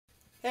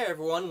Hey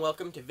everyone,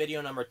 welcome to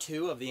video number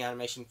 2 of the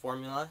animation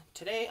formula.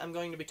 Today I'm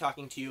going to be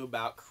talking to you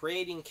about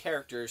creating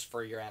characters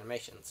for your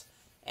animations.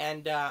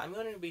 And I'm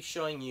going to be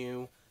showing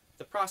you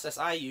the process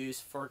I use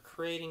for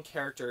creating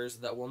characters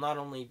that will not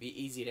only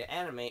be easy to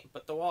animate,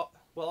 but will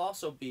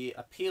also be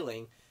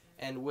appealing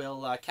and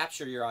will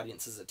capture your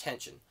audience's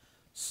attention.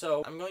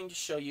 So I'm going to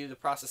show you the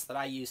process that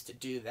I use to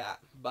do that.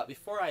 But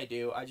before I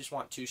do, I just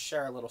want to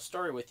share a little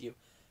story with you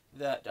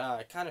that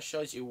kind of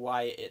shows you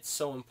why it's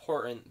so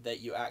important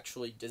that you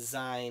actually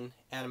design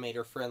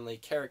animator-friendly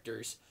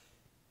characters,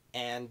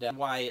 and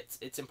why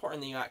it's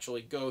important that you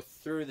actually go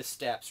through the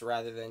steps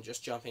rather than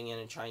just jumping in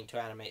and trying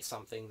to animate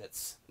something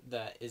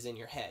that is in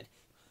your head.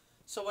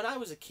 So when I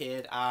was a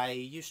kid, I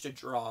used to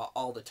draw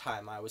all the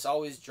time. I was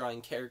always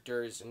drawing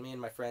characters, and me and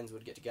my friends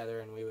would get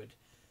together and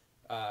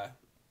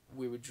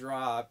we would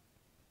draw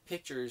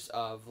pictures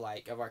of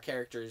our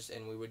characters,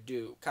 and we would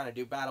do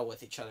battle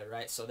with each other,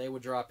 right? So they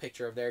would draw a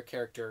picture of their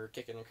character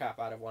kicking the crap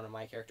out of one of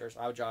my characters.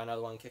 I would draw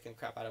another one kicking the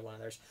crap out of one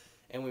of theirs,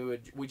 and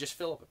we just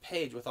fill up a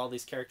page with all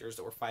these characters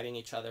that were fighting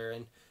each other,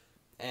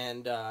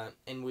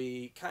 and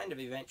we kind of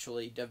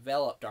eventually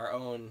developed our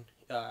own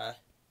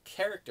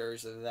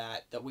characters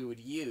that we would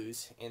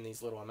use in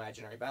these little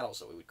imaginary battles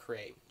that we would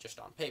create just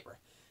on paper.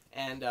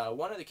 And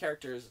one of the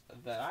characters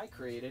that I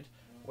created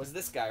was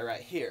this guy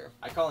right here.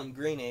 I call him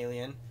Green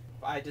Alien.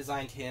 I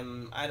designed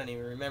him, I don't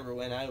even remember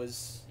when. I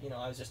was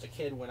just a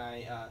kid when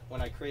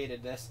I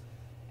created this,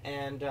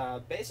 and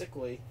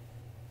basically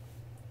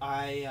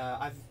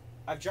I've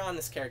drawn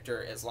this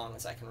character as long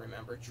as I can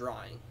remember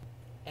drawing.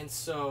 And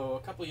so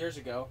a couple years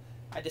ago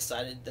I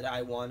decided that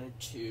I wanted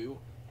to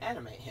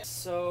animate him.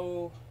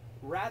 So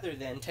rather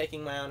than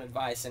taking my own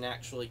advice and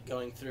actually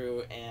going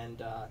through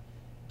and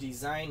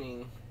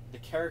designing the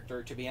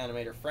character to be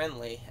animator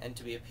friendly and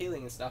to be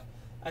appealing and stuff,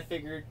 I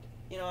figured,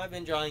 I've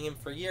been drawing him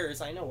for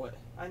years. I know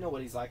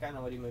what he's like. I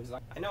know what he moves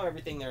like. I know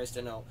everything there is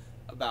to know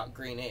about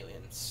Green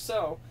Alien.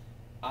 So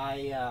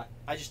I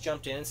just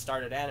jumped in and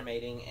started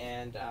animating,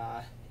 and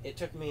it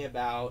took me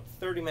about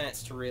 30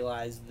 minutes to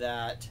realize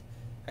that.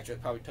 Actually,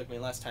 it probably took me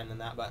less time than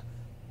that, but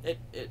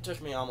it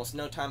took me almost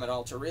no time at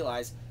all to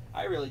realize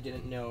I really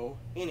didn't know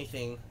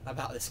anything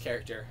about this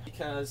character,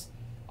 because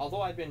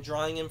although I'd been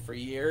drawing him for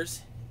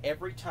years,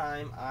 every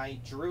time I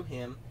drew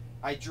him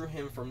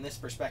from this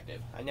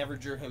perspective. I never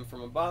drew him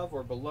from above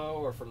or below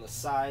or from the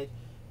side.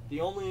 The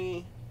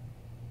only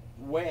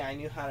way I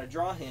knew how to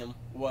draw him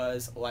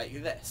was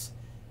like this,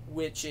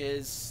 which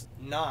is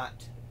not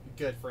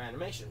good for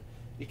animation,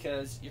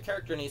 because your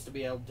character needs to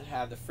be able to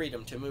have the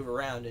freedom to move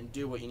around and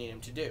do what you need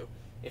him to do.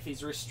 If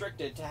he's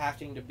restricted to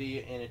having to be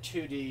in a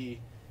 2D,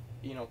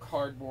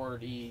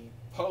 cardboardy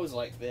pose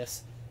like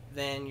this,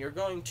 then you're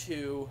going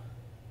to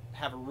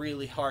have a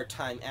really hard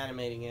time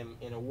animating him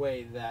in a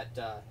way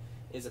that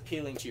is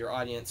appealing to your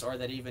audience, or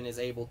that even is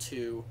able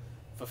to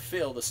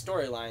fulfill the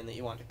storyline that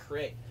you want to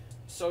create.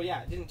 So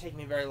yeah, it didn't take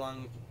me very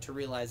long to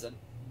realize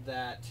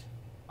that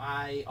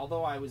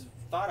although I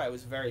thought I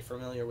was very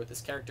familiar with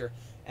this character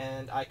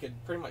and I could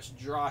pretty much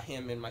draw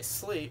him in my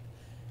sleep,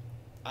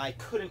 I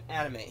couldn't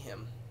animate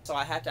him. So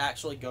I had to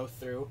actually go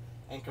through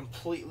and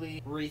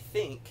completely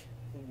rethink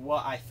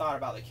what I thought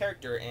about the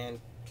character and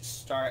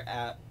start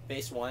at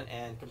base one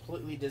and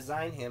completely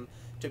design him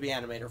to be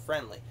animator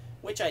friendly,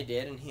 which I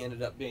did, and he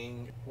ended up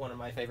being one of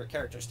my favorite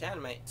characters to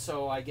animate.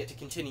 So I get to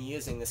continue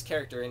using this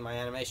character in my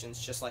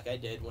animations just like I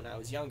did when I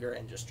was younger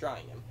and just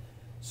drawing him.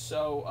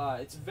 So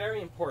it's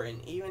very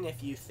important, even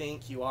if you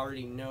think you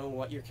already know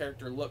what your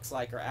character looks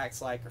like or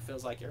acts like or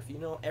feels like, or if you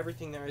know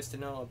everything there is to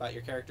know about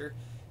your character,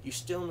 you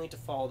still need to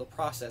follow the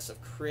process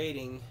of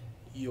creating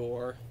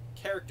your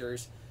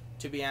characters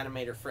to be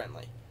animator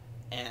friendly.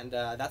 And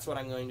that's what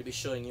I'm going to be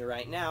showing you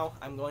right now.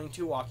 I'm going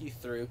to walk you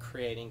through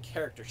creating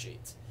character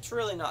sheets. It's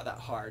really not that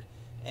hard,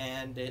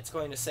 and it's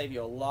going to save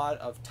you a lot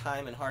of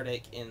time and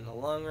heartache in the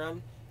long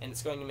run, and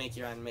it's going to make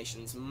your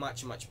animations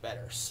much, much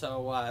better.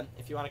 So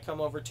if you want to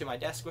come over to my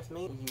desk with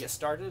me, we can get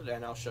started,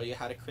 and I'll show you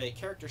how to create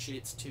character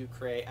sheets to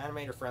create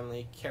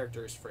animator-friendly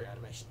characters for your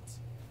animations.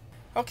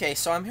 Okay,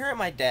 so I'm here at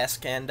my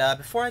desk, and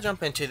before I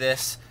jump into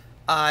this,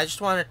 I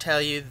just want to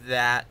tell you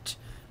that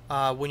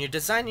when you're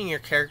designing your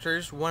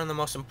characters, one of the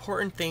most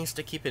important things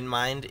to keep in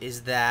mind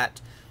is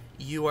that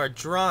you are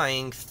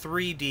drawing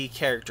 3D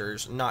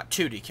characters, not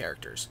 2D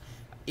characters.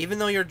 Even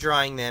though you're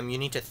drawing them, you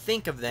need to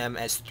think of them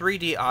as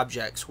 3D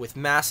objects with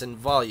mass and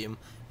volume,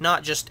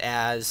 not just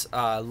as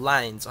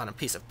lines on a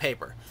piece of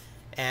paper.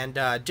 And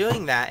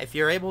doing that, if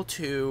you're able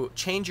to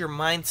change your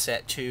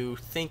mindset to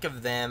think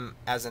of them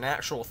as an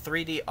actual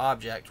 3D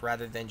object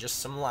rather than just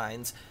some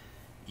lines,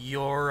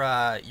 your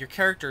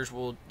characters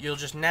you'll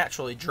just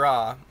naturally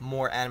draw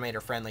more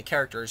animator friendly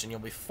characters, and you'll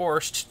be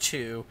forced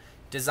to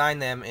design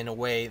them in a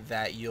way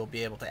that you'll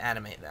be able to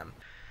animate them.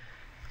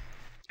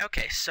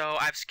 Okay, so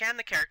I've scanned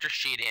the character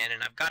sheet in,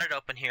 and I've got it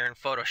open here in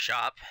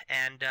Photoshop,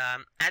 and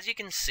as you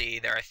can see,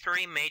 there are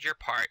three major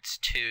parts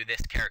to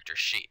this character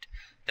sheet.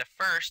 The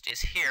first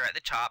is here at the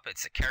top.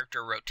 It's the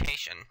character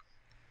rotation.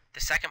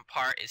 The second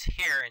part is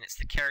here, and it's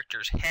the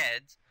character's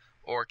heads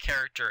or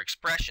character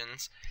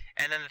expressions.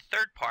 And then the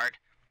third part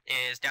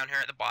is down here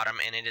at the bottom,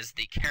 and it is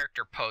the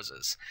character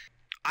poses.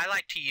 I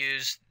like to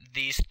use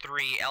these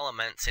 3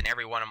 elements in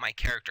every one of my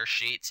character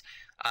sheets.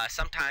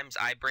 Sometimes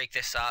I break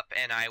this up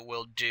and I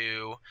will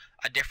do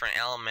a different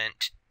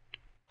element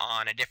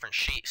on a different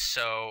sheet.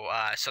 So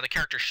the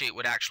character sheet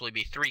would actually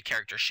be 3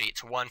 character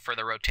sheets, 1 for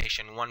the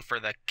rotation, 1 for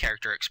the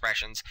character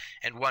expressions,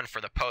 and 1 for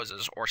the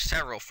poses, or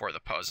several for the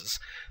poses.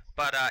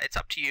 But it's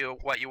up to you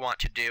what you want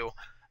to do.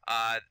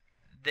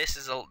 This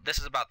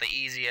is about the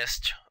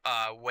easiest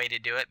way to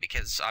do it,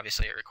 because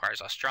obviously it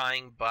requires less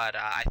drawing, but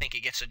I think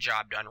it gets the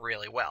job done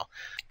really well.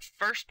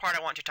 First part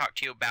I want to talk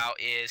to you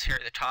about is here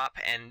at the top,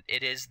 and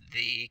it is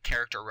the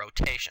character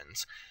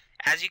rotations.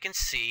 As you can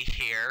see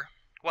here,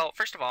 well,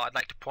 first of all, I'd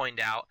like to point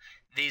out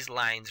these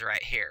lines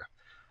right here.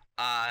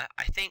 I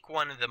think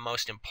one of the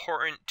most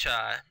important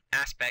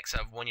aspects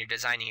of when you're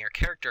designing your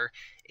character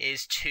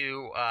is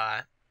to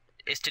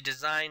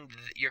design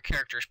your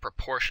character's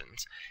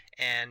proportions,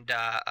 and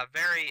a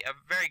very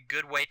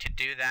good way to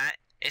do that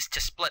is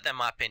to split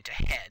them up into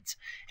heads.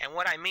 And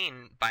what I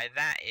mean by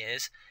that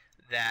is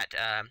that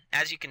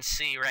as you can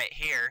see right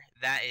here,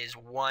 that is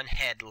 1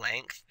 head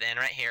length. Then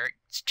right here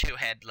it's 2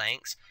 head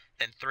lengths,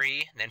 then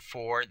 3, then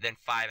 4, then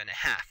 5.5.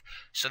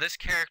 So this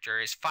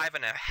character is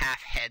 5.5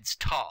 heads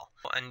tall.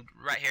 And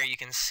right here you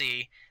can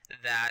see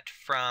that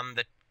from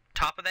the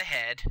top of the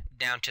head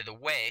down to the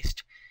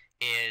waist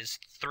is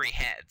 3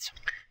 heads.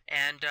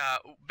 And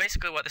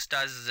basically what this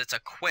does is it's a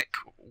quick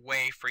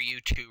way for you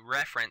to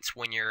reference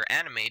when you're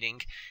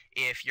animating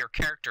if your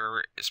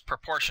character's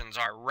proportions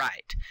are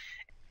right.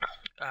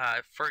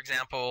 For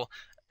example,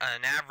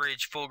 an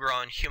average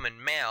full-grown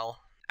human male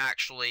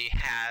actually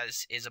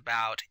is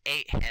about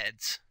 8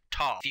 heads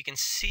tall. If you can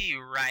see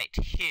right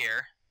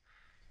here,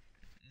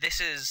 this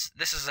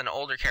is an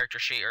older character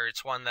sheet, or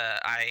it's one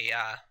that I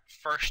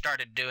first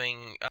started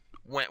doing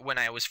when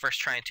I was first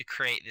trying to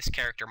create this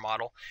character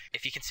model.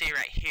 If you can see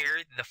right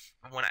here,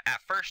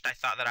 at first I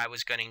thought that I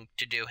was going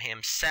to do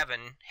him 7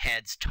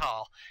 heads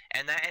tall,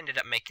 and that ended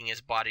up making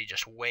his body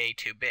just way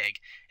too big.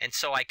 And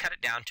so I cut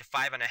it down to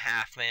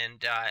 5.5,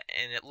 and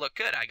it looked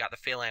good. I got the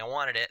feeling I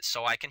wanted it,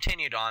 so I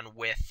continued on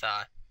with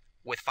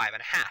 5.5.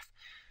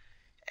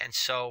 And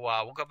so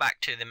we'll go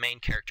back to the main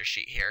character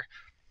sheet here.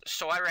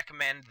 So I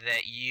recommend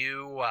that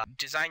you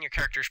design your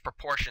character's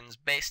proportions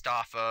based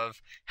off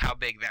of how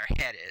big their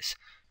head is,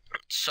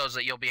 so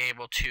that you'll be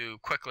able to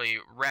quickly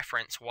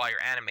reference while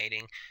you're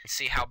animating and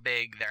see how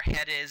big their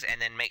head is, and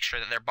then make sure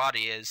that their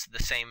body is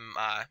the same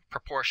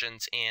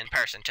proportions in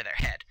comparison to their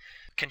head.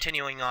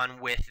 Continuing on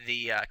with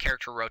the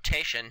character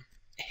rotation,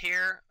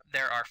 here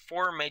there are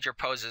 4 major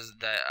poses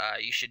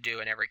that you should do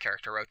in every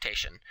character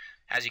rotation.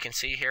 As you can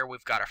see here,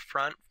 we've got a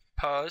front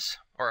pose,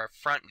 or a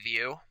front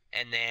view,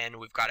 and then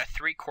we've got a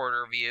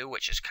 3/4 view,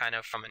 which is kind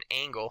of from an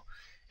angle,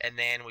 and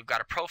then we've got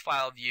a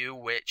profile view,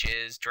 which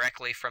is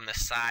directly from the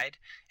side,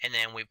 and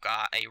then we've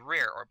got a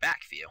rear or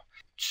back view.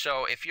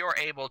 So if you're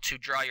able to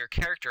draw your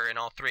character in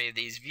all 3 of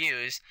these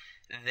views,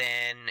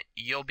 then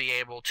you'll be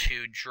able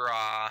to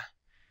draw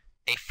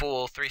a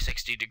full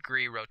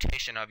 360-degree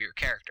rotation of your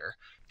character,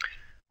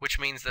 which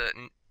means that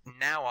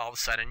now all of a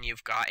sudden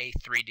you've got a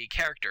 3D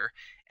character.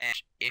 And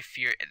if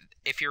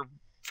you're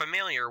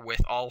familiar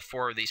with all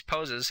 4 of these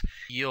poses,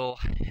 you'll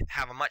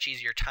have a much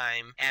easier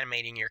time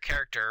animating your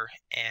character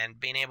and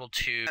being able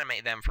to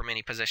animate them from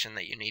any position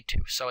that you need to.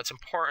 So it's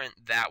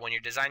important that when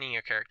you're designing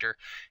your character,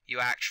 you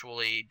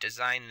actually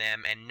design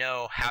them and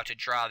know how to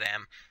draw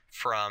them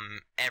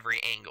from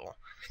every angle.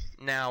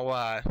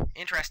 Now,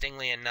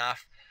 interestingly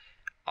enough,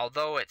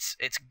 although it's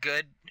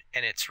good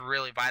and it's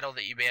really vital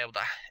that you be able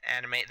to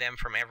animate them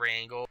from every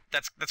angle,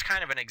 that's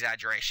kind of an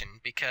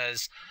exaggeration,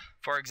 because,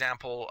 for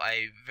example,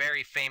 a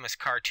very famous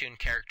cartoon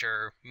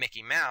character,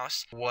 Mickey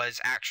Mouse, was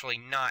actually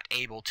not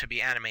able to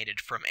be animated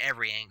from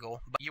every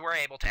angle, but you were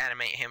able to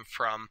animate him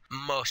from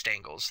most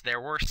angles.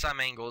 There were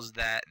some angles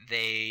that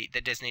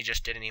Disney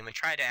just didn't even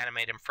try to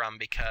animate him from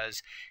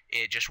because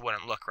it just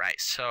wouldn't look right.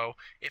 So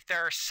if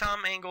there are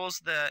some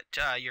angles that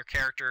your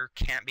character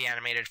can't be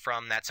animated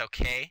from, that's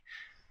okay.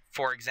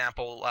 For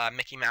example,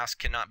 Mickey Mouse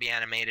cannot be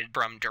animated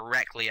from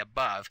directly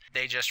above.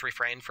 They just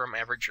refrain from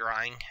ever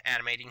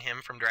animating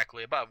him from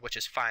directly above, which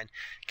is fine,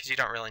 because you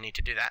don't really need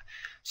to do that.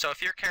 So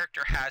if your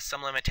character has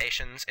some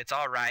limitations, it's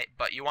alright,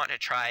 but you want to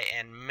try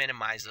and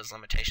minimize those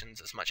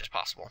limitations as much as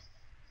possible.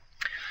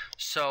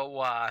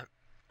 So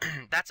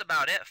that's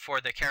about it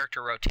for the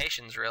character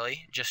rotations,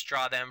 really. Just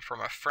draw them from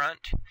a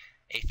front,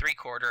 a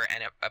 3/4,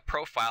 and a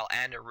profile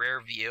and a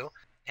rear view,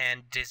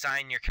 and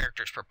design your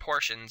character's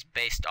proportions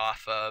based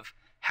off of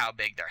how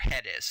big their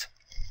head is.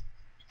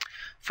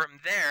 From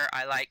there,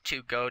 I like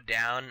to go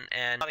down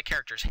and draw the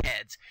characters'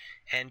 heads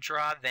and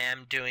draw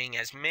them doing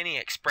as many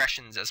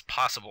expressions as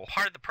possible.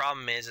 Part of the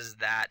problem is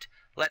that,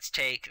 let's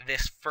take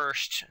this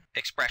first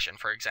expression,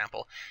 for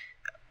example.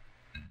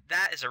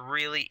 That is a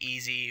really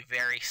easy,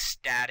 very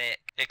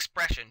static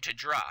expression to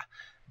draw.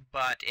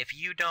 But if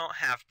you don't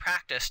have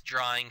practice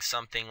drawing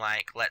something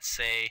like, let's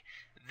say,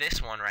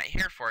 this one right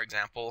here, for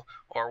example,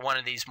 or one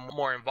of these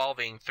more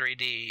involving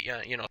 3D,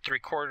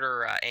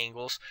 three-quarter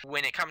angles,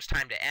 when it comes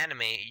time to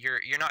animate,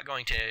 you're not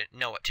going to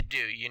know what to do.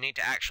 You need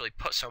to actually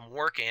put some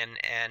work in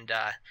and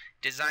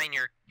design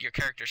your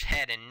character's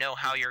head and know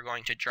how you're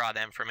going to draw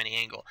them from any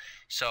angle.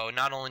 So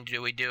not only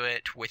do we do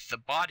it with the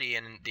body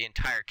and the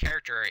entire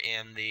character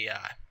in the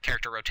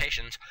character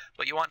rotations,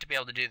 but you want to be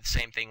able to do the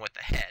same thing with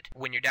the head.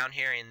 When you're down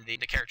here in the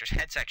character's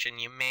head section,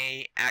 you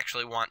may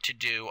actually want to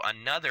do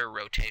another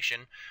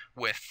rotation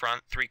with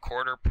front,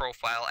 three-quarter,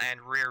 profile,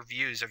 and rear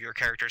views of your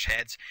character's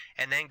heads,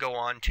 and then go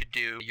on to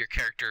do your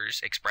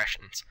character's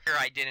expressions. Here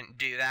I didn't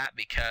do that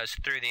because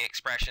through the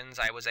expressions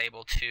I was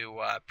able to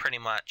pretty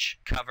much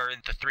cover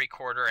the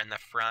three-quarter and the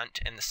front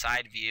and the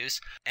side views,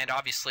 and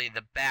obviously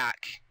the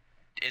back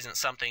isn't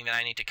something that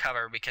I need to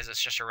cover because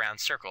it's just a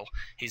round circle.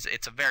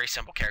 It's a very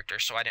simple character,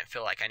 so I didn't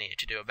feel like I needed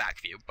to do a back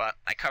view, but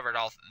I covered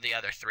all the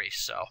other three.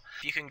 So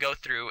you can go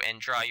through and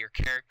draw your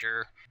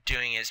character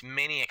doing as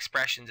many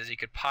expressions as you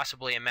could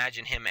possibly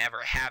imagine him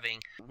ever having.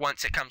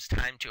 Once it comes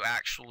time to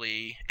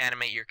actually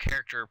animate your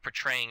character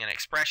portraying an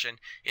expression,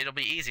 it'll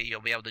be easy.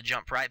 You'll be able to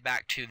jump right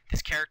back to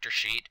this character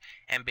sheet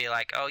and be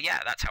like, oh yeah,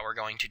 that's how we're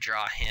going to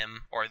draw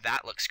him, or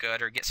that looks good,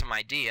 or get some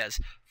ideas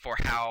for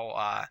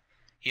how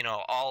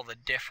all the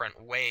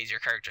different ways your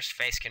character's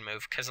face can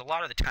move, because a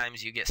lot of the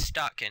times you get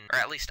stuck in, or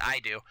at least I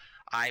do,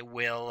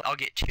 I'll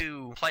get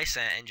too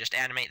complacent and just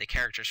animate the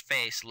character's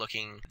face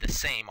looking the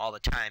same all the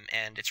time,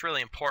 and it's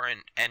really important,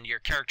 and your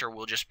character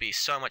will just be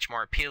so much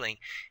more appealing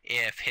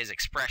if his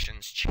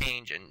expressions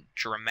change and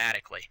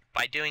dramatically.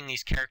 By doing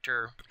these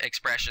character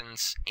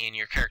expressions in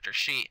your character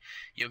sheet,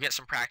 you'll get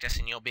some practice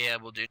and you'll be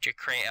able to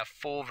create a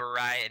full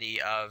variety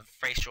of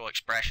facial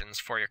expressions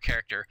for your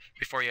character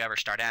before you ever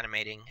start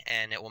animating,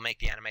 and it will make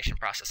the animation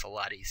process a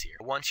lot easier.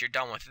 Once you're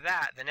done with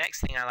that, the next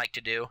thing I like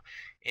to do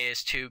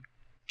is to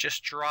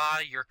just draw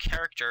your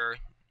character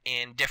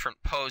in different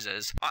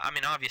poses. I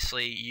mean,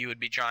 obviously, you would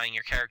be drawing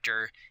your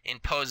character in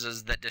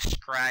poses that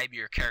describe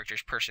your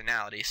character's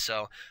personality.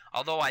 So,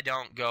 although I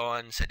don't go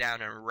and sit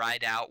down and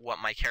write out what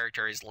my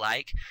character is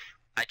like,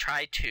 I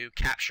try to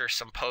capture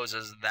some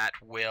poses that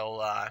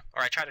will,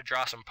 or I try to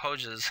draw some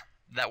poses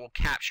that will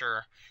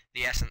capture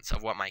the essence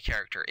of what my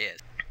character is.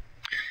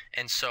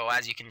 And so,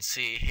 as you can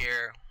see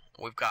here,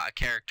 we've got a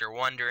character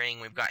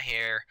wondering. We've got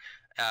here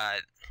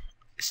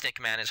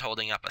Stickman is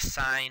holding up a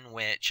sign,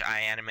 which I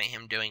animate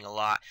him doing a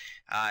lot.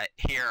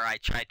 Here I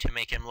tried to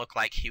make him look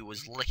like he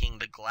was licking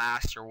the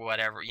glass or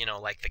whatever,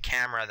 like the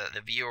camera that the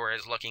viewer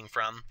is looking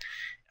from.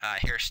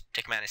 Here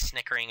Stickman is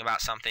snickering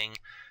about something.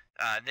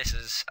 This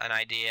is an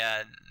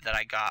idea that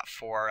I got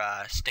for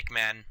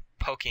Stickman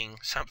poking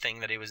something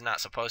that he was not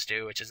supposed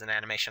to, which is an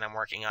animation I'm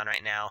working on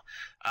right now.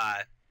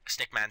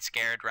 Stickman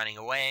scared, running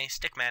away.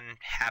 Stickman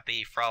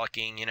happy,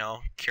 frolicking,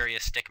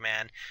 curious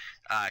Stickman.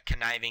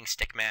 Conniving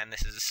Stickman.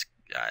 This is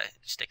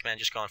Stickman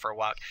just going for a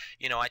walk.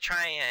 I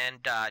try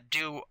and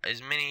do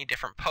as many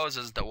different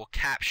poses that will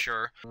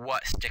capture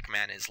what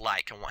Stickman is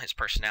like and what his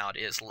personality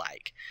is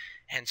like.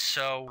 And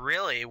so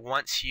really,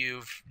 once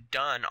you've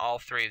done all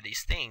three of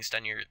these things,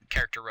 done your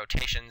character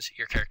rotations,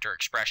 your character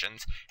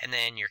expressions, and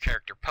then your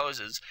character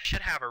poses, you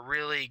should have a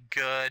really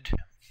good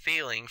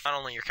feeling, not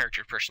only your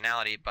character's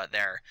personality, but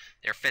their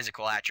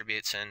physical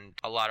attributes and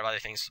a lot of other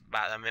things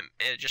about them.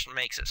 It just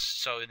makes it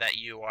so that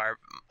you are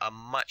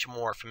much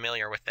more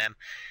familiar with them,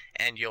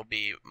 and you'll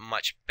be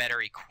much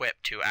better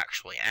equipped to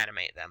actually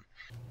animate them.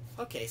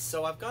 Okay,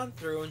 so I've gone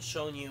through and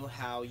shown you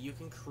how you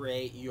can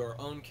create your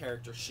own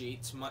character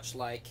sheets, much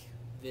like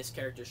this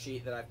character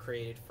sheet that I've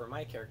created for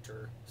my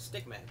character,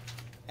 Stickman.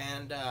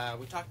 And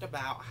we talked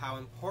about how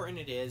important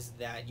it is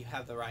that you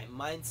have the right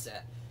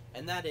mindset.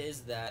 And that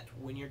is that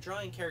when you're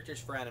drawing characters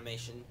for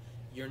animation,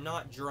 you're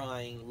not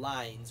drawing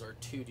lines or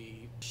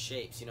 2D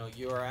shapes.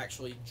 You are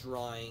actually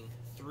drawing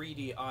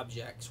 3D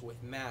objects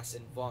with mass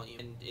and volume.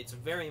 And it's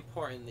very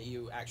important that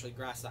you actually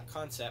grasp that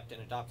concept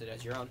and adopt it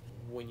as your own.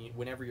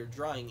 Whenever you're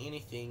drawing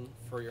anything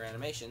for your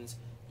animations,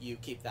 you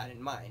keep that in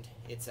mind.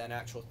 It's an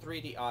actual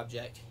 3D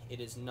object.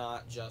 It is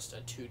not just a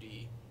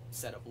 2D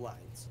set of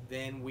lines.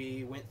 Then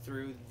we went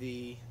through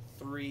the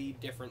 3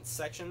 different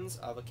sections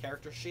of a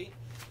character sheet.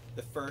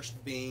 The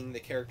first being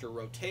the character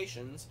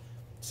rotations,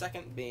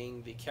 second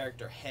being the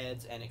character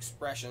heads and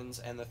expressions,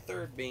 and the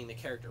third being the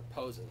character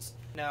poses.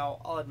 Now,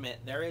 I'll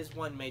admit, there is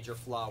one major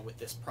flaw with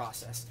this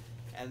process,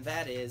 and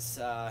that is,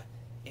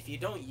 if you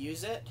don't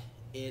use it,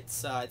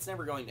 it's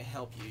never going to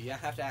help you. You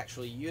have to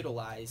actually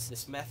utilize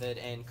this method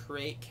and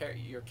create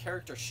your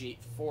character sheet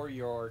for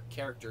your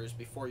characters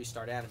before you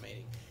start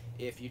animating.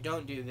 If you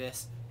don't do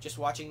this, just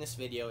watching this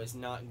video is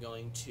not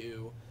going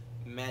to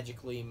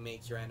magically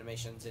make your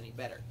animations any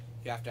better.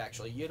 You have to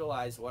actually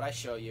utilize what I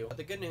show you. But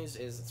the good news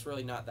is it's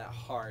really not that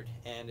hard,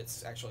 and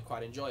it's actually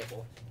quite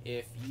enjoyable.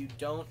 If you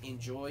don't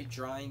enjoy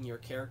drawing your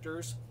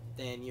characters,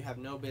 then you have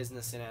no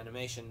business in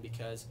animation,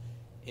 because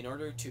in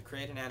order to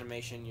create an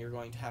animation, you're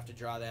going to have to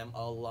draw them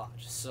a lot.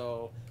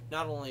 So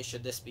not only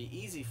should this be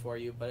easy for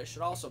you, but it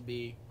should also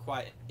be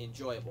quite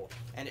enjoyable,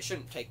 and it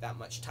shouldn't take that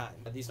much time.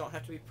 These don't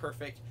have to be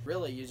perfect.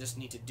 Really, you just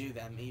need to do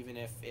them. Even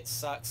if it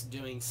sucks,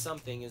 doing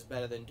something is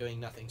better than doing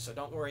nothing. So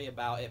don't worry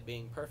about it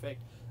being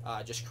perfect.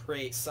 Just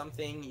create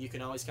something. You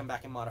can always come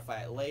back and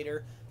modify it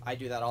later. I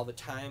do that all the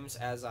times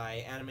as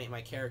I animate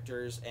my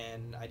characters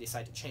and I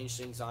decide to change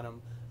things on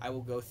them. I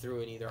will go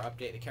through and either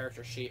update the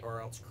character sheet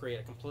or else create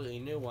a completely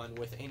new one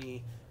with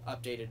any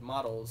updated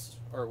models,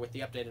 or with the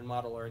updated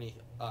model or any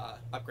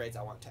upgrades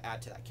I want to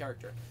add to that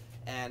character.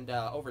 And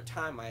over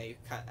time I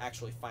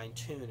actually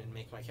fine-tune and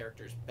make my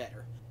characters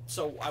better.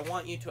 So I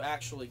want you to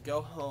actually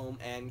go home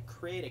and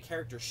create a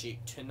character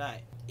sheet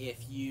tonight. If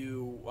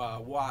you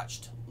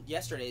watched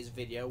yesterday's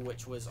video,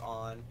 which was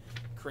on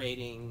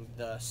creating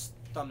the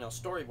thumbnail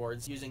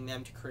storyboards, using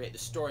them to create the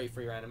story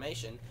for your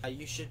animation,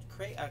 you should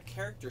create a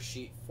character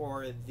sheet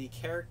for the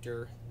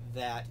character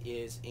that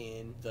is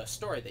in the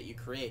story that you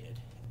created.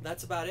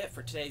 That's about it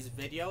for today's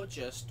video.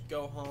 Just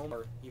go home,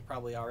 or you're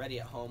probably already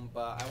at home,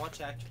 but I want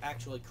you to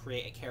actually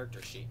create a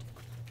character sheet.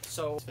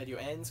 So this video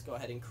ends, go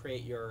ahead and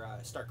create your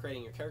start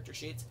creating your character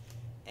sheets,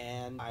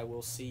 and I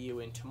will see you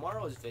in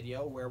tomorrow's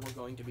video where we're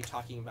going to be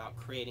talking about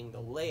creating the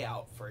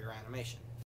layout for your animation.